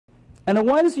And the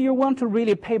ones you want to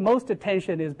really pay most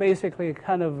attention is basically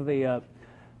kind of the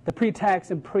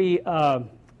pre-tax and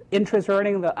pre-interest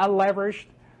earning, the unleveraged.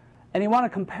 And you want to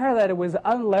compare that with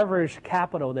unleveraged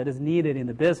capital that is needed in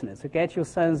the business to get you a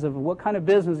sense of what kind of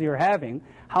business you're having,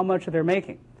 how much they're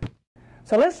making.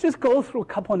 So let's just go through a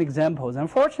couple of examples.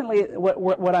 Unfortunately,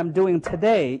 what I'm doing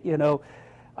today,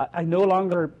 I no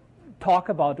longer talk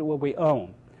about what we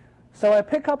own. So I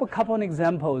pick up a couple of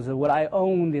examples of what I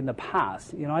owned in the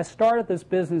past. I started this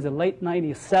business in late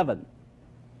 '97,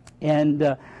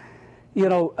 and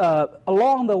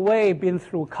along the way, been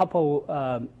through a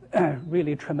couple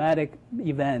really traumatic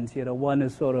events. One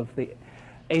is sort of the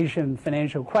Asian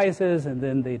financial crisis, and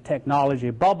then the technology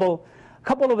bubble, a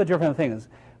couple of the different things.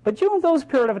 But during those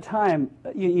period of time,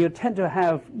 you tend to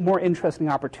have more interesting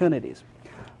opportunities.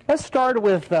 Let's start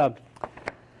with,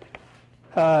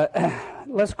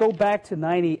 let's go back to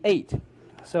 '98.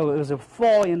 So it was a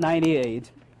fall in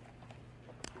 '98.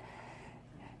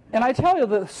 And I tell you,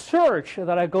 the search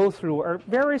that I go through are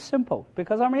very simple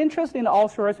because I'm interested in all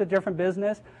sorts of different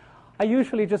business. I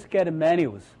usually just get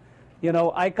menus.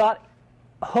 I got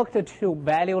hooked to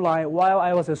Value Line while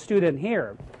I was a student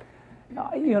here.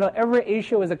 Every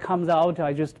issue as it comes out,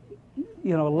 I just,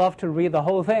 love to read the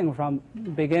whole thing from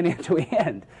beginning to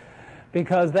end,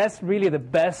 because that's really the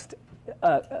best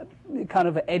kind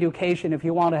of education if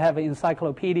you want to have an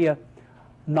encyclopedia,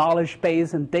 knowledge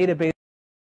base, and database,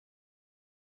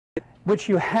 which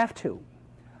you have to.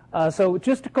 So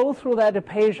just to go through that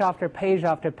page after page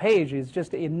after page is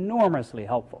just enormously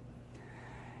helpful.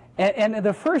 And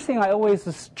the first thing I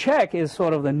always check is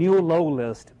sort of the new low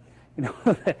list.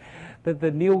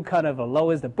 The new kind of a low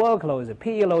is the book, low is the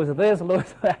P, low is this, low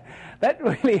is that. That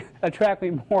really attracts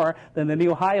me more than the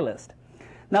new high list.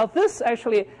 Now this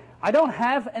actually, I don't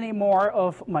have any more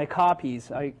of my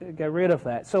copies. I get rid of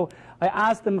that. So I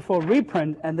asked them for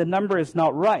reprint, and the number is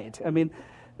not right. I mean,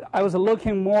 I was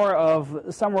looking more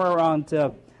of somewhere around,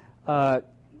 I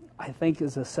think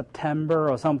it's a September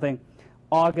or something,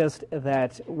 August,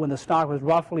 that when the stock was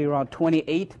roughly around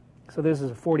 28. So this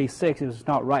is 46. It's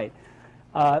not right.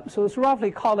 So it's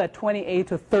roughly called at 28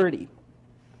 to 30.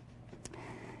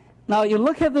 Now you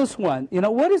look at this one.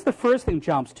 What is the first thing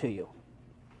jumps to you?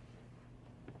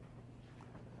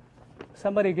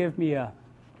 Somebody give me a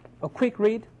quick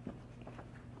read.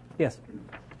 Yes.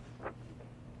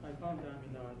 I found that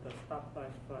the stock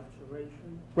price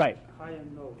fluctuation, right, high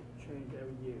and low change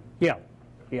every year. Yeah,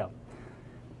 yeah.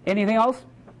 Anything else?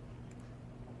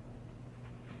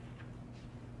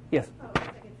 Yes. Oh, it's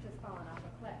like it's just falling off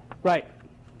a cliff. Right,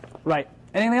 right.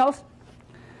 Anything else?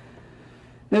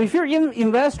 Now, if you're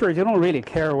investors, you don't really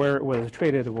care where it was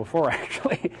traded before,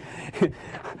 actually.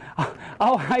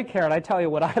 All I care, and I tell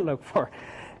you what I look for,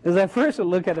 is I first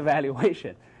look at the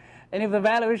valuation. And if the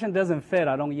valuation doesn't fit,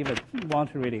 I don't even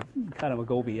want to really kind of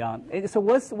go beyond. So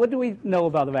what do we know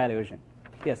about the valuation?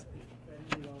 Yes?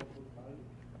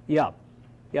 Yeah.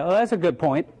 Yeah, well, that's a good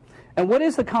point. And what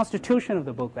is the constitution of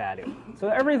the book value? So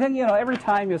everything, every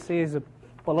time you see is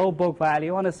below book value,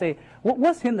 you want to say,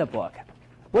 what's in the book?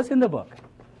 What's in the book?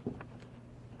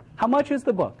 How much is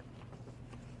the book?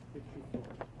 54.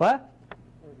 What?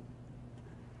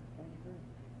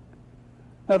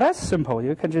 No, that's simple.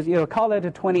 You can just call it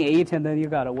a 28, and then you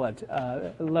got a what?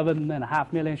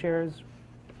 11.5 million shares,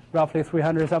 roughly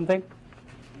 300 something,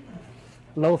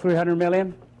 low 300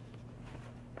 million.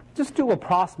 Just do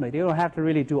approximate. You don't have to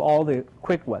really do all the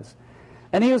quick ones,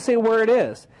 and you'll see where it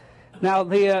is. Now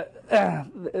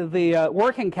the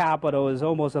working capital is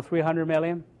almost a 300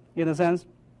 million in a sense.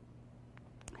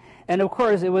 And of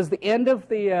course, it was the end of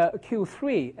the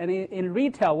Q3. And in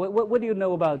retail, what do you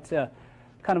know about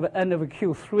kind of the end of a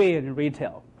Q3 in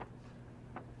retail?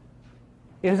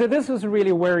 So this is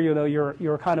really where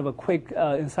your kind of a quick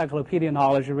encyclopedia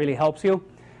knowledge really helps you.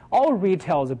 All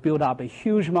retailers have built up a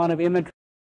huge amount of inventory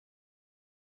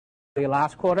the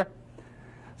last quarter.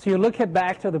 So you look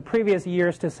back to the previous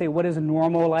years to say what is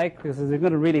normal like, because they're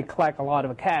going to really collect a lot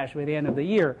of cash by the end of the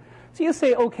year. So you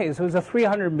say, okay, so it's a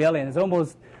 300 million. It's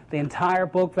almost the entire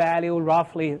book value,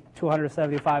 roughly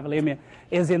 275 million,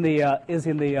 is in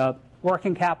the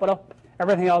working capital.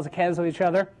 Everything else cancel each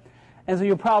other. And so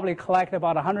you probably collect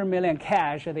about 100 million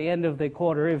cash at the end of the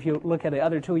quarter if you look at the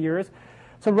other 2 years.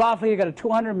 So roughly you got a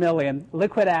 200 million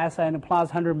liquid asset and plus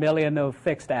 100 million of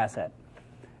fixed asset.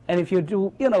 And if you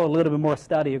do a little bit more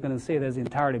study, you're going to see there's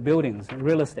entirely buildings,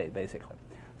 real estate basically.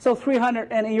 So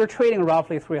 300, and you're trading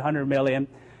roughly 300 million.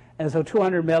 And so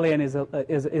 200 million is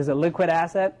a liquid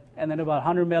asset, and then about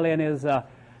 100 million is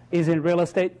in real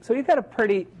estate. So you've got a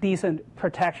pretty decent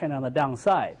protection on the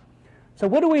downside. So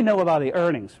what do we know about the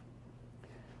earnings,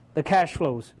 the cash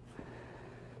flows?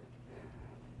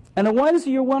 And the ones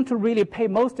you want to really pay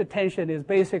most attention is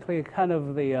basically kind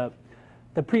of the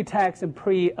pre-tax and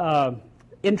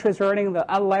pre-interest earning, the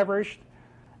unleveraged.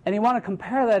 And you want to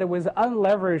compare that with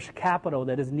unleveraged capital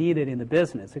that is needed in the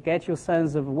business to get you a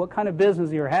sense of what kind of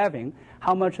business you're having,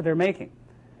 how much they're making.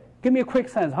 Give me a quick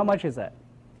sense. How much is that?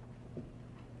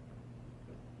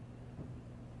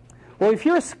 Well, if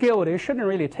you're skilled, it shouldn't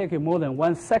really take you more than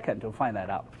 1 second to find that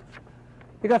out.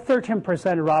 You got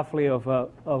 13% roughly of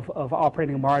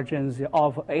operating margins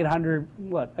of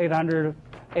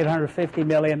 850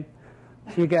 million.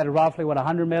 So you get roughly,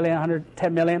 100 million,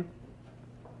 110 million.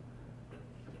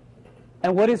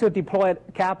 And what is your deployed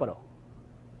capital?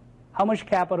 How much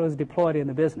capital is deployed in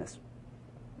the business?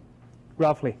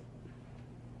 Roughly.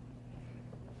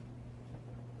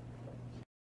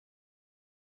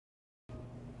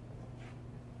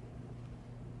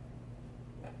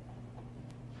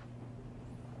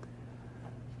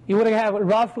 You would have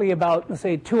roughly about, let's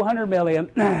say, 200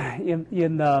 million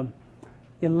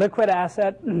in liquid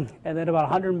asset, and then about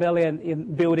 100 million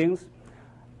in buildings.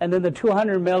 And then the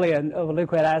 200 million of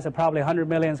liquid asset, probably 100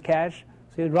 million is cash.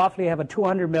 So you roughly have a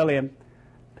 200 million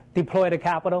deployed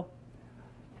capital,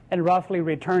 and roughly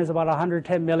returns about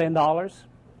 $110 million.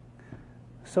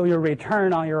 So your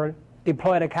return on your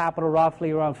deployed capital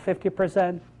roughly around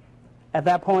 50% at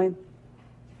that point.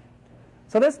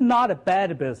 So that's not a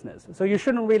bad business. So you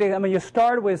shouldn't really, I mean, you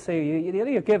start with, say,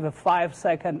 you give a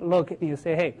 5-second look and you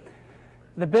say, hey,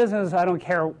 the business, I don't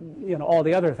care, all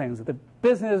the other things. The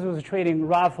business was trading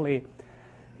roughly,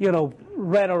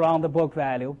 right around the book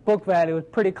value. Book value is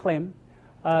pretty clean.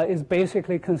 Is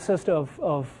basically consists of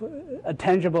a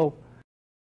tangible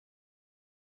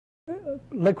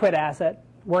liquid asset,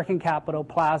 working capital,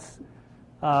 plus,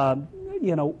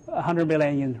 100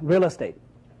 million in real estate.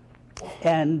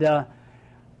 And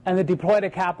the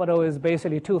deployed capital is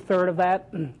basically 2/3 of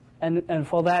that. And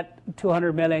for that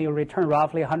 200 million, you return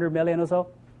roughly 100 million or so.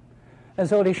 And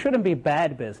so it shouldn't be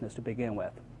bad business to begin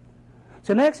with.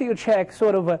 So next you check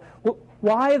sort of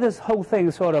why this whole thing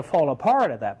sort of fall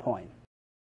apart at that point.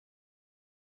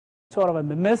 Sort of a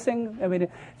missing, I mean,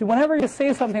 whenever you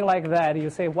say something like that,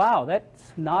 you say, wow,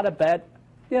 that's not a bad,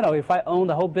 if I own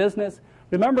the whole business.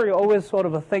 Remember, you always sort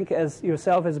of think as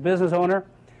yourself as a business owner.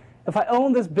 If I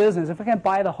own this business, if I can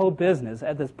buy the whole business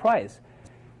at this price,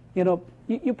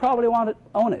 you probably want to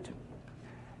own it.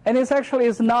 And it's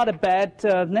not a bad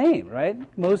name, right?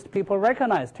 Most people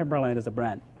recognize Timberland as a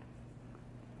brand,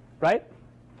 right?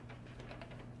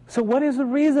 So what is the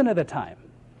reason at the time?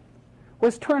 Well,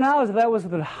 it's turned out that was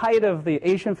the height of the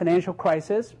Asian financial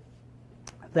crisis,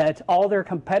 that all their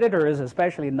competitors,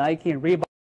 especially Nike and Reebok,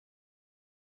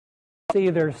 see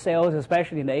their sales,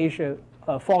 especially in Asia,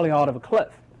 falling out of a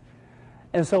cliff.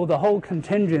 And so the whole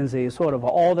contingency, sort of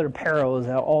all the apparels,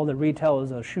 all the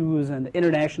retails of shoes and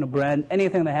international brand,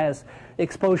 anything that has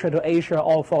exposure to Asia,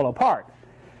 all fall apart.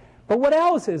 But what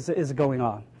else is going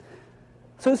on?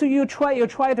 So you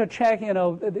try to check,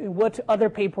 what other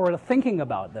people are thinking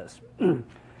about this.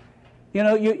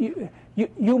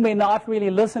 You may not really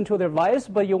listen to their advice,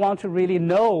 but you want to really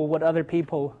know what other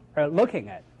people are looking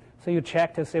at. So you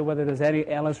check to see whether there's any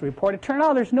analyst report. It turned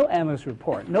out there's no analyst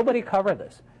report. Nobody covered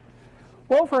this.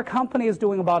 Well, for a company that's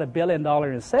doing about $1 billion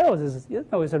in sales,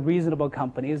 it's a reasonable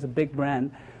company, it's a big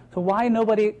brand. So why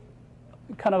nobody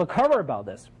kind of cover about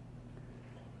this?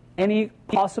 Any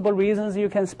possible reasons you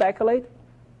can speculate?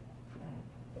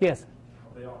 Yes?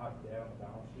 They don't have data on the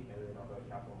balance sheet, maybe they don't go to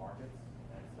capital markets,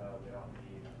 and so they don't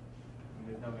need,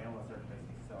 there's no analysts that are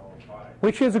basically sell products.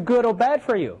 Which is good or bad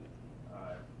for you?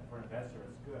 For an investor,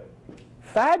 it's good.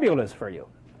 Fabulous for you.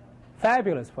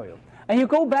 Fabulous for you. And you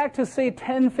go back to, say,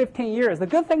 10, 15 years. The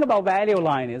good thing about value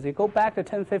line is you go back to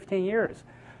 10, 15 years,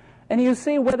 and you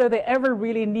see whether they ever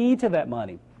really need to that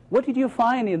money. What did you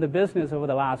find in the business over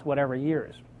the last whatever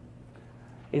years?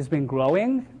 It's been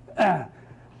growing. The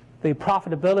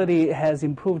profitability has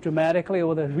improved dramatically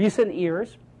over the recent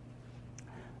years,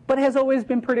 but has always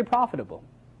been pretty profitable.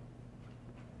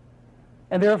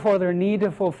 And therefore, their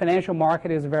need for financial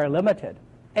market is very limited.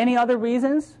 Any other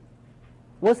reasons?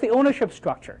 What's the ownership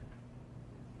structure?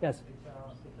 Yes? It's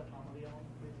a family-owned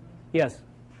business. Yes.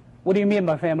 What do you mean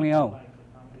by family-owned? Like the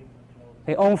family controls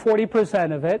They own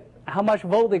 40% of it. How much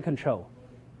vote they control?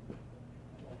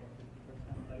 over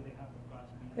 50%. Like they have a class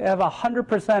meeting. They have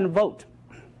 100% vote,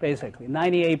 basically,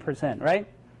 98%, right?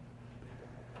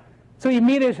 So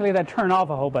immediately that turn off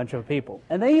a whole bunch of people.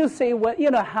 And then you see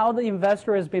how the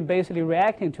investor has been basically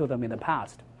reacting to them in the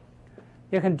past.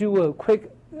 You can do a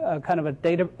quick kind of a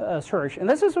data search. And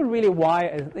this is really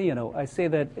why, I say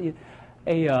that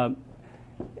a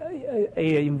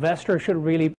investor should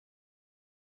really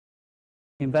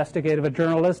investigative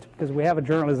journalist, because we have a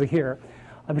journalist here.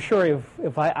 I'm sure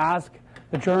if I ask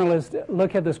the journalist,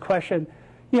 look at this question,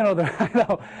 you know,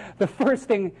 the first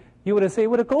thing you would say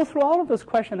would go through all of those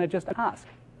questions I just asked.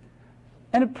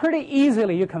 And pretty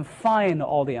easily you can find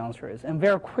all the answers, and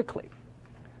very quickly.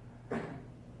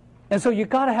 And so you've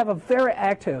got to have a very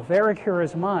active, very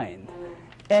curious mind.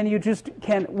 And you just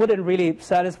wouldn't really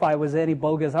satisfy with any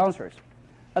bogus answers.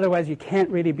 Otherwise, you can't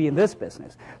really be in this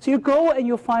business. So you go and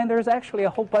you find there's actually a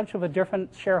whole bunch of a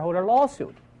different shareholder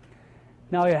lawsuit.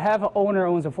 Now you have an owner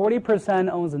owns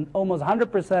 40%, owns almost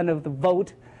 100% of the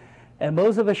vote, and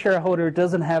most of the shareholder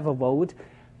doesn't have a vote,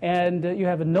 and you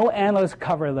have no analysts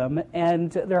cover them,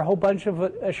 and there are a whole bunch of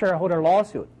a shareholder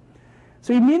lawsuit.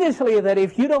 So immediately that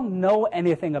if you don't know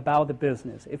anything about the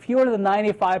business, if you're the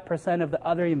 95% of the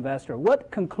other investor, what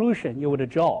conclusion you would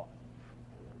draw?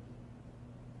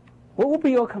 What would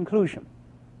be your conclusion?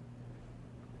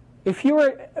 If you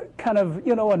were kind of,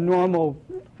 you know, a normal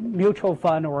mutual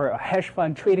fund or a hedge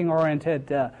fund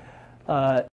trading-oriented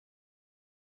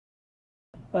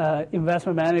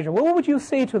investment manager, what would you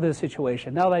say to this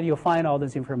situation now that you find all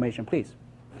this information, please?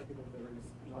 Because there is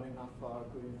not enough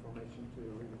good information to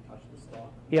really touch the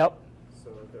stock. Yep. So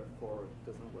therefore,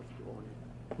 it doesn't worth to own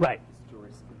it. Right. It's too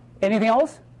risky. Anything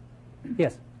else?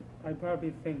 Yes. I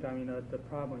probably think, I mean, the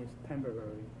problem is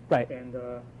temporary. Right. And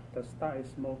the stock is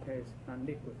small case and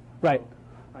liquid. Right.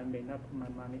 So I may not put my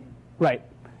money in. Right.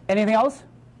 Anything else?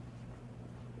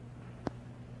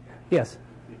 Yes.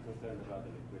 Be concerned about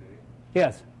the liquidity.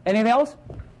 Yes. Anything else?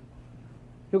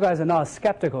 You guys are not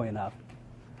skeptical enough.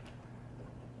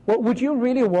 Well, would you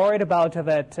really worried about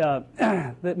that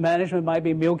that management might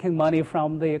be milking money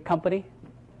from the company?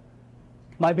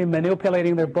 Might be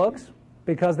manipulating their books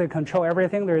because they control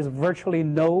everything. There is virtually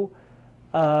no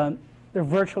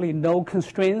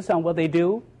constraints on what they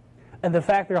do. And the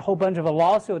fact there are a whole bunch of a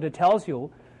lawsuit that tells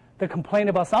you they complain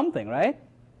about something, right?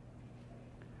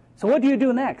 So what do you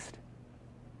do next?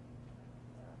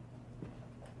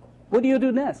 What do you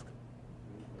do next?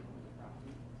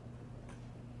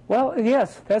 Well,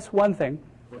 yes, that's one thing.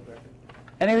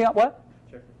 Anything else? What?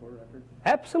 Check the court record.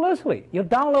 Absolutely. You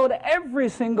download every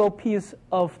single piece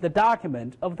of the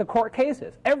document of the court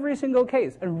cases, every single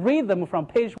case, and read them from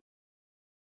page 1.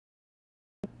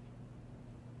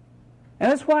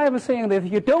 And that's why I was saying that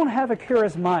if you don't have a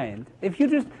curious mind, if you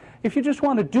just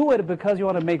want to do it because you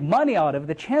want to make money out of it,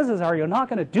 the chances are you're not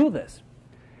going to do this.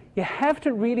 You have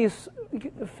to really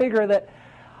figure that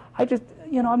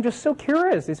I'm just so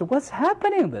curious. They said, what's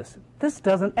happening? This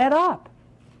doesn't add up.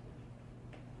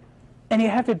 And you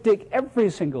have to dig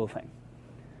every single thing.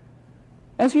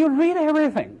 And so you read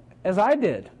everything, as I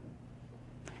did.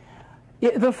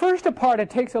 The first part, it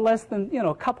takes less than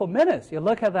a couple minutes. You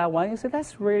look at that one, you say,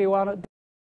 that's really what I do.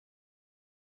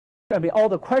 I mean, all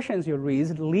the questions you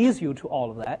read leads you to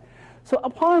all of that. So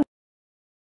upon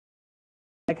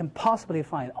I can possibly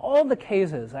find all the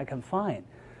cases I can find.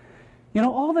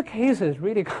 All the cases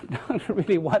really come down to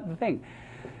really one thing.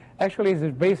 Actually,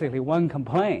 it's basically one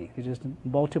complaint. It's just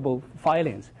multiple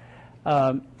filings.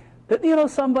 That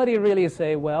somebody really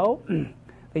say, well,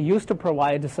 they used to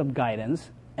provide some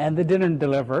guidance and they didn't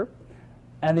deliver,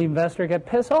 and the investor get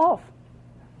pissed off.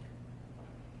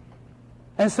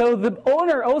 And so the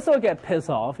owner also get pissed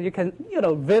off. You can,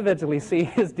 vividly see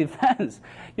his defense.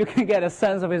 You can get a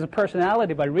sense of his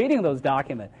personality by reading those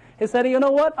documents. He said, you know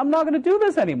what? I'm not going to do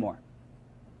this anymore.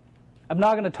 I'm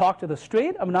not going to talk to the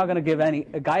street. I'm not going to give any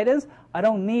guidance. I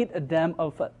don't need a damn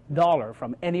of a dollar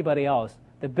from anybody else.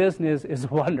 The business is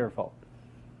wonderful.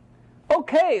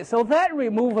 Okay, so that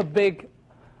removes a big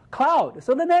cloud.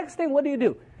 So the next thing, what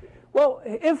do? Well,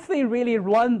 if they really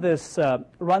run this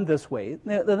way,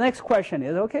 the next question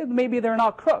is, okay, maybe they're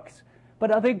not crooks,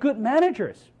 but are they good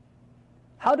managers?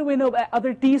 How do we know that? Are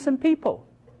they decent people?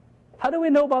 How do we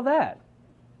know about that?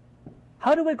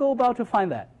 How do we go about to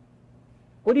find that?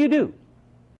 What do? You look at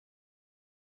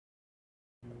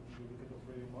the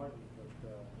operating margins, but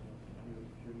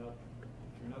if you're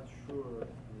not sure of the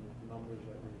numbers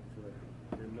that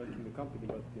you're making the company,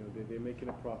 but they're making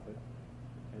a profit,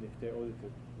 and if they're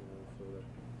audited.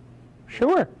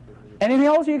 Sure. Anything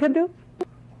else you can do?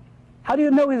 How do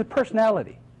you know his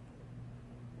personality?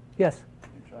 Yes?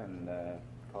 You try and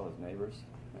call his neighbors.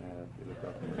 If you look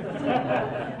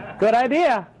up Good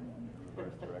idea. the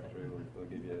first directory, will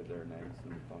give you their names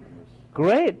and phone numbers.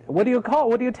 Great. What do you call?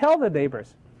 What do you tell the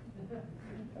neighbors?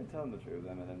 I tell them the truth.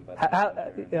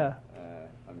 Yeah.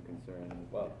 I'm concerned.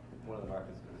 Well, one of the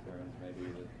market's concerns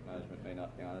maybe that management may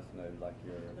not be honest, and I would like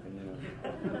your opinion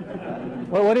of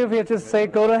Well, what if you just say,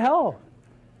 go to hell?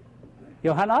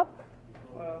 You hang up?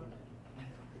 Well,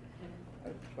 I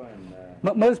try and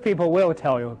Most people will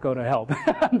tell you, go to hell.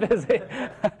 I'm busy.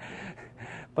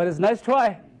 But it's a nice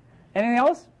try. Anything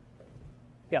else?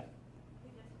 Yeah.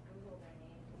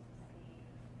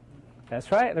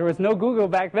 That's right. There was no Google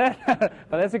back then, but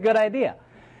that's a good idea.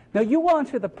 Now,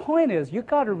 the point is, you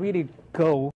got to really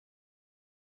go.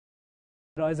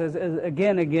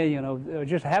 Again, I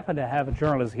just happen to have a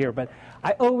journalist here, but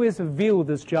I always view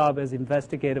this job as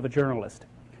investigative journalist.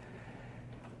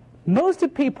 Most of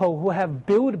the people who have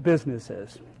built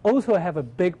businesses also have a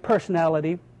big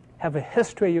personality, have a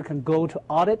history you can go to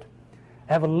audit,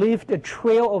 have left a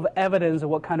trail of evidence of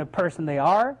what kind of person they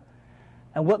are,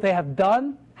 and what they have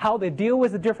done, how they deal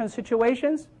with the different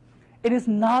situations. It is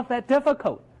not that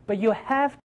difficult, but you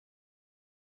have to.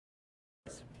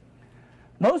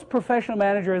 Most professional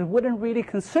managers wouldn't really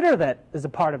consider that as a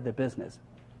part of their business.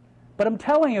 But I'm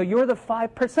telling you, you're the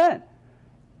 5%.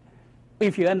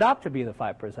 If you end up to be the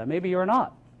 5%, maybe you're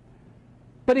not.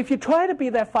 But if you try to be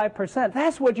that 5%,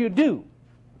 that's what you do.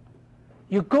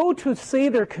 You go to see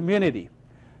their community.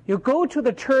 You go to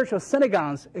the church or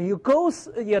synagogues. You go,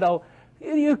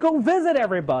 you go visit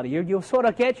everybody. You sort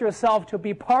of get yourself to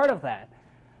be part of that.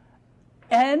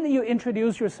 And you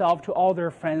introduce yourself to all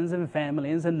their friends and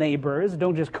families and neighbors.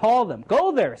 Don't just call them.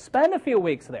 Go there. Spend a few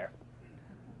weeks there.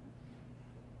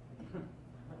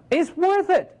 It's worth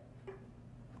it.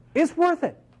 It's worth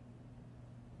it.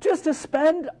 Just to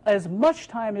spend as much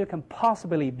time you can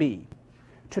possibly be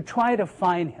to try to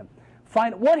find him.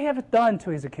 Find what he has done to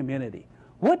his community.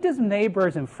 What does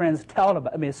neighbors and friends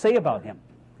say about him?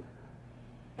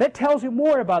 That tells you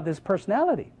more about this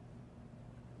personality.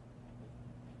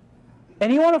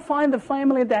 And you want to find the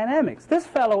family dynamics. This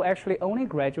fellow actually only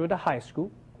graduated high school,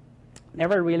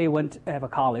 never really went to have a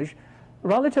college.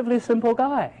 Relatively simple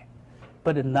guy,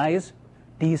 but a nice,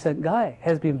 decent guy.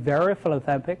 Has been very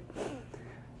philanthropic.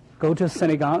 Go to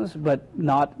synagogues, but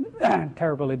not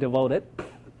terribly devoted.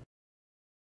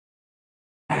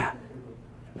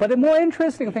 But the more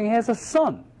interesting thing, he has a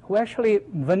son who actually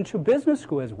went to business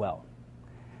school as well.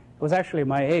 It was actually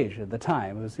my age at the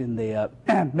time. It was in the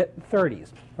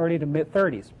mid-30s, early to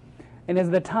mid-30s. And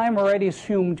at the time already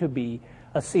assumed to be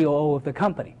a COO of the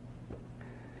company.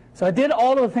 So I did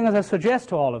all of the things I suggest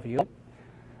to all of you.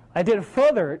 I did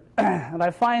further, and I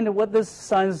find what this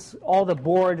son's, all the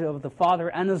board of the father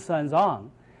and the son's on.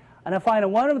 And I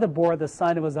find one of the board the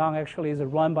son was on actually is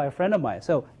run by a friend of mine.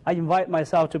 So I invite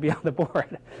myself to be on the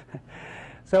board.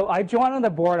 So I joined on the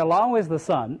board along with the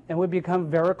son, and we become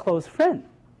very close friends.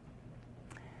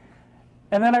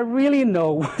 And then I really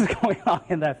know what's going on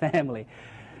in that family.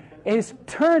 It's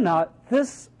turned out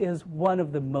this is one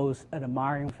of the most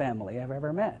admiring family I've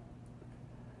ever met.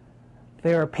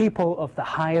 They are people of the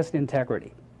highest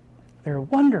integrity. They're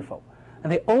wonderful.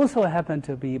 And they also happen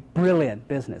to be brilliant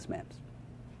businessmen.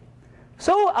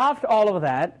 So after all of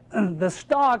that, the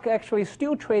stock actually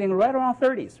still trading right around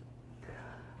 30s.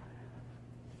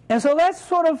 And so that's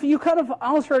sort of, you kind of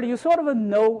answered, you sort of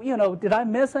know, did I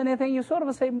miss anything? You sort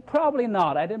of say, probably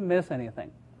not, I didn't miss anything.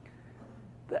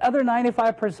 The other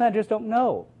 95% just don't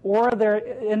know. Or their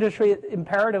industry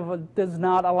imperative does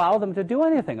not allow them to do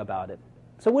anything about it.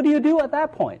 So what do you do at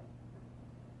that point?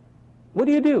 What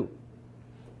do you do?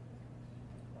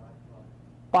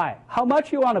 Buy. How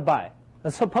much you want to buy?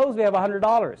 Let's suppose we have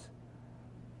 $100.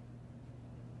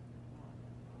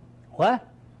 What?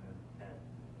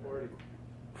 40.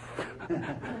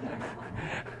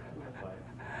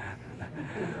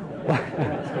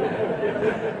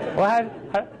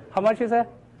 How much is that?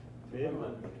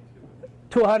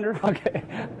 200? Okay.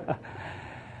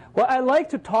 Well, I like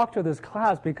to talk to this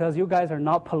class because you guys are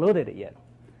not polluted yet.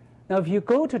 Now, if you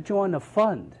go to join a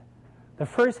fund, the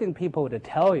first thing people would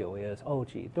tell you is, oh,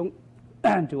 gee, don't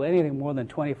do anything more than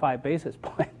 25 basis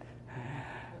points.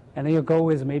 And then you go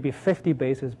with maybe 50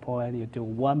 basis points, you do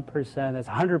 1%, that's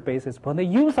 100 basis points. They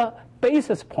use a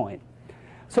basis point.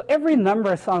 So every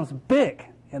number sounds big,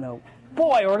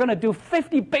 Boy, we're going to do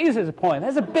 50 basis points.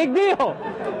 That's a big deal.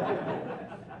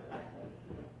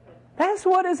 That's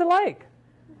what it's like.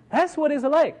 That's what it's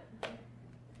like.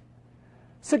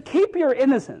 So keep your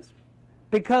innocence,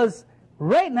 because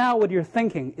right now what you're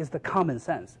thinking is the common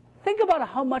sense. Think about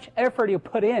how much effort you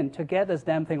put in to get this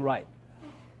damn thing right.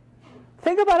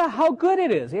 Think about how good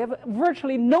it is. You have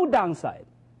virtually no downside.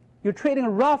 You're trading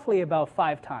roughly about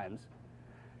 5 times.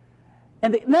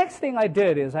 And the next thing I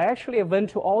did is I actually went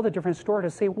to all the different stores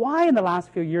to see why in the last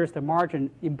few years the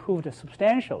margin improved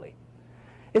substantially.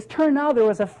 It's turned out there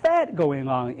was a fad going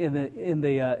on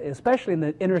especially in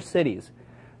the inner cities,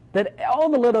 that all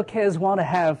the little kids want to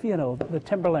have, the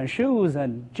Timberland shoes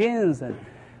and jeans, and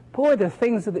boy, the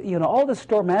things that, all the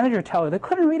store manager tell you, they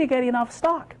couldn't really get enough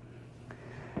stock.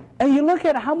 And you look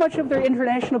at how much of their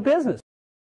international business,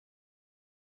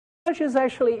 how much is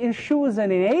actually in shoes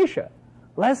and in Asia?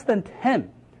 Less than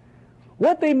 10.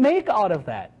 What they make out of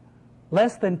that?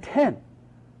 Less than 10%.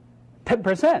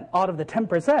 10% out of the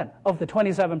 10% of the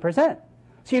 27%.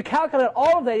 So you calculate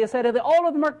all of that, you say that all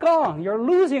of them are gone. You're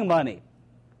losing money.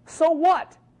 So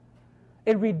what?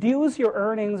 It reduces your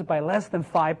earnings by less than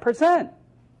 5%.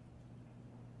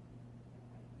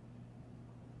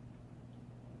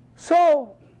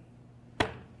 So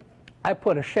I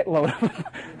put a shitload of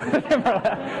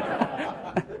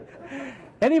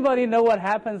Anybody know what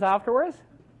happens afterwards?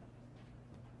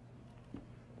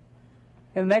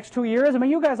 In the next 2 years? I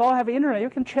mean, you guys all have internet. You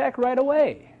can check right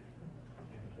away.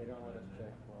 They don't let us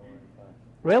check while we're inside.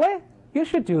 Really? You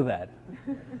should do that.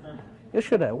 You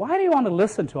should. Why do you want to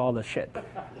listen to all this shit?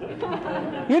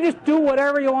 You just do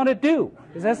whatever you want to do.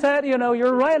 As I said, you know,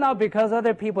 you're right not because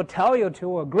other people tell you to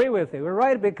or agree with you. You're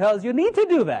right because you need to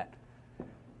do that.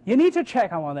 You need to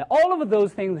check on that. All of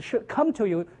those things should come to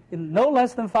you in no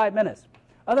less than 5 minutes.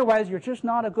 Otherwise, you're just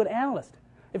not a good analyst.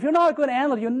 If you're not a good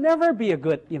analyst, you'll never be a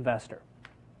good investor.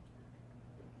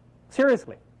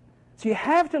 Seriously. So you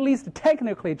have to at least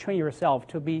technically train yourself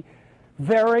to be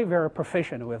very, very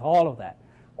proficient with all of that.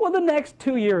 Well, the next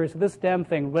 2 years, this damn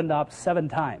thing went up 7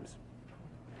 times.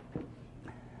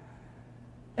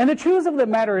 And the truth of the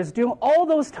matter is, during all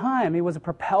those time, it was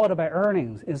propelled by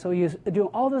earnings. And so during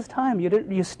all this time,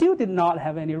 you still did not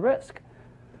have any risk.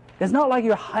 It's not like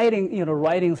you're hiding, you know,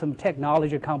 writing some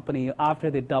technology company after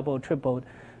they doubled, tripled.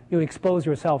 You expose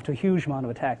yourself to a huge amount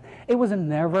of attacks. It was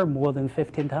never more than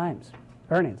 15 times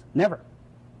earnings. Never.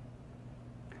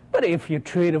 But if you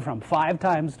treat it from 5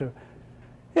 times to,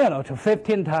 you know, to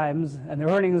 15 times, and the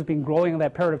earnings have been growing in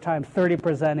that period of time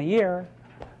 30% a year,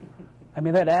 I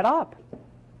mean, that add up.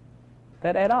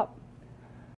 That add up.